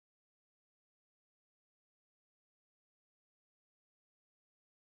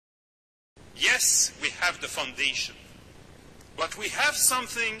Yes, we have the foundation, but we have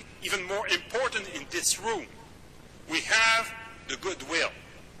something even more important in this room. We have the goodwill.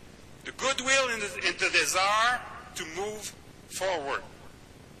 The goodwill and the desire to move forward.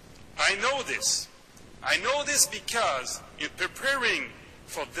 I know this. I know this because in preparing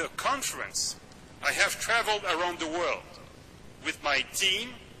for the conference, I have traveled around the world with my team,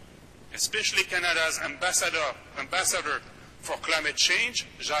 especially Canada's ambassador for climate change,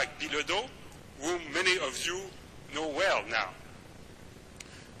 Jacques Bilodeau, whom many of you know well now.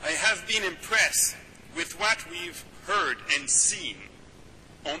 I have been impressed with what we've heard and seen.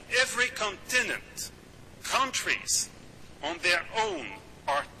 On every continent, countries on their own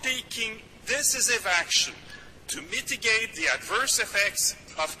are taking decisive action to mitigate the adverse effects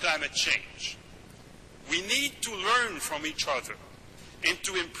of climate change. We need to learn from each other and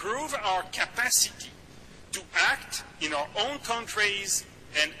to improve our capacity to act in our own countries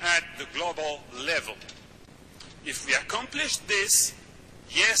and at the global level. If we accomplish this,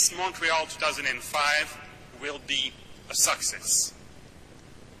 yes, Montreal 2005 will be a success.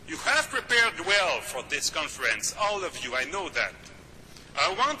 You have prepared well for this conference, all of you, I know that.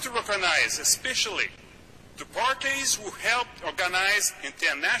 I want to recognize especially the parties who helped organize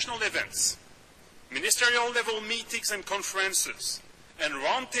international events, ministerial level meetings and conferences, and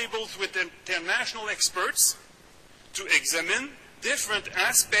roundtables with international experts to examine different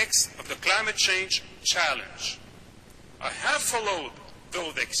aspects of the climate change challenge. I have followed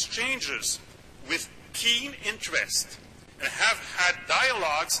those exchanges with keen interest and have had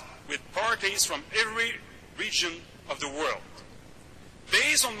dialogues with parties from every region of the world.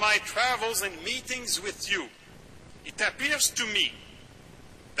 Based on my travels and meetings with you, it appears to me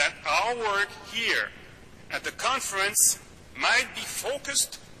that our work here at the conference might be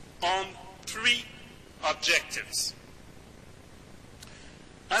focused on three objectives.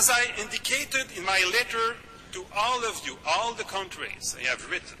 As I indicated in my letter to all of you, all the countries I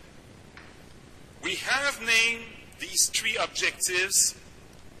have written, we have named these three objectives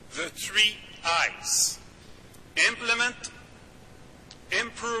the 3 I's. Implement,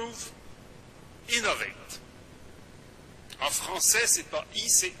 improve, innovate. En français, c'est pas I,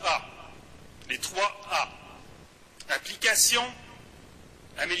 c'est A. Les 3 A. Application,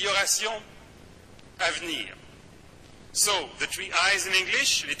 amélioration, avenir. So, the 3 I's in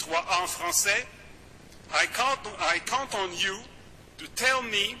English, les 3 A en français. I count on you to tell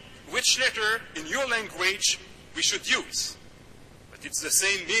me which letter in your language we should use. But it's the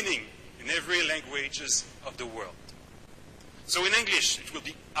same meaning in every languages of the world. So in English, it will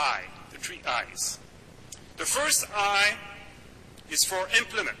be I, the 3 I's. The first I is for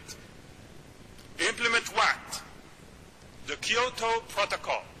implement. Implement what? The Kyoto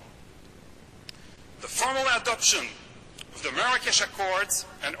Protocol. The formal adoption of the Marrakesh Accords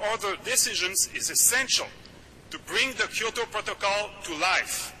and other decisions is essential to bring the Kyoto Protocol to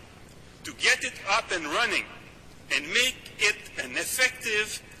life, to get it up and running, and make it an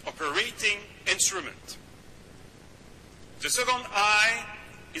effective operating instrument. The second I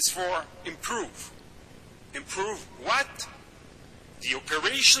is for improve. Improve what? The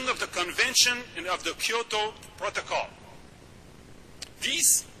operation of the Convention and of the Kyoto Protocol.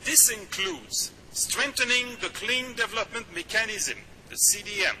 This includes strengthening the Clean Development Mechanism, the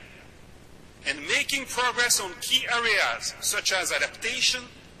CDM, and making progress on key areas such as adaptation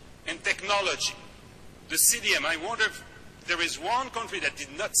and technology. The CDM, I wonder if there is one country that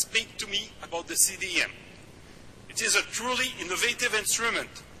did not speak to me about the CDM. It is a truly innovative instrument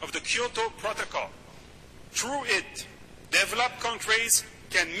of the Kyoto Protocol. Through it, developed countries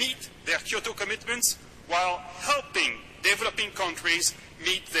can meet their Kyoto commitments while helping developing countries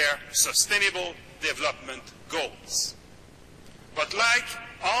meet their sustainable development goals. But like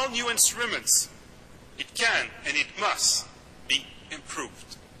all new instruments, it can and it must be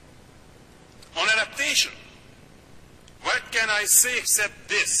improved. On adaptation, what can I say except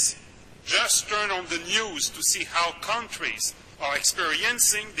this? Just turn on the news to see how countries are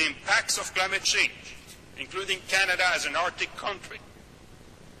experiencing the impacts of climate change, including Canada as an Arctic country.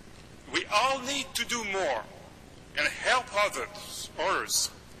 We all need to do more and help others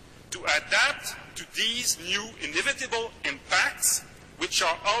to adapt to these new inevitable impacts which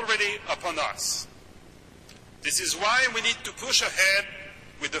are already upon us. This is why we need to push ahead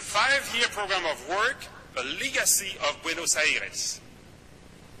with the 5-year program of work, a legacy of Buenos Aires.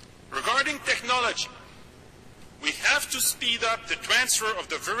 Regarding technology, we have to speed up the transfer of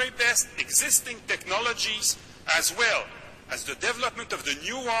the very best existing technologies as well as the development of the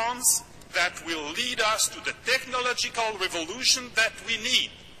new ones that will lead us to the technological revolution that we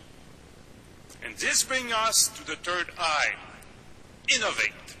need. And this brings us to the third I,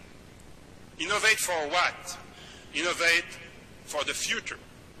 innovate. Innovate for what? Innovate for the future.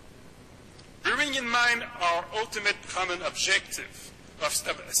 Bearing in mind our ultimate common objective of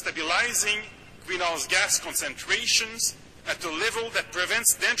stabilizing greenhouse gas concentrations at a level that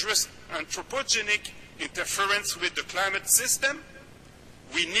prevents dangerous anthropogenic interference with the climate system,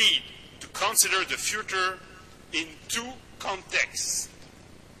 we need to consider the future in two contexts.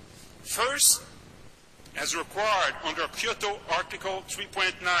 First, as required under Kyoto Article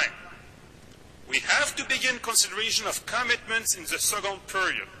 3.9, we have to begin consideration of commitments in the second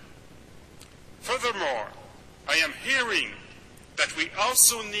period. Furthermore, I am hearing that we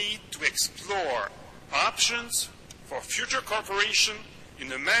also need to explore options for future cooperation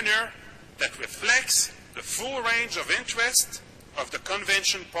in a manner that reflects the full range of interest of the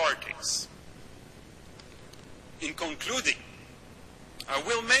Convention parties. In concluding, I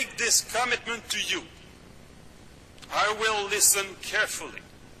will make this commitment to you. I will listen carefully,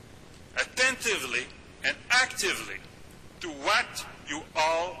 attentively, and actively to what you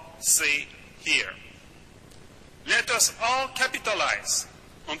all say here. Let us all capitalize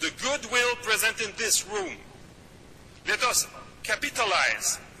on the goodwill present in this room. Let us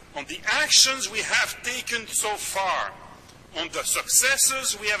capitalize on the actions we have taken so far, on the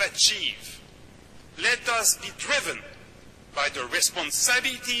successes we have achieved. Let us be driven by the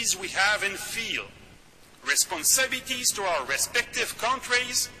responsibilities we have in field, responsibilities to our respective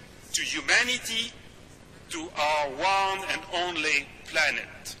countries, to humanity, to our one and only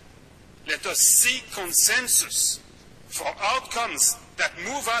planet. Let us seek consensus for outcomes that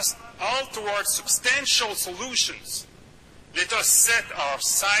move us all towards substantial solutions. Let us set our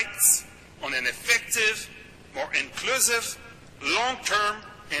sights on an effective, more inclusive, long-term,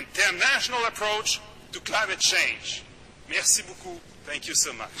 international approach to climate change. Merci beaucoup. Thank you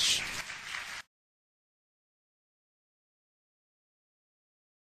so much.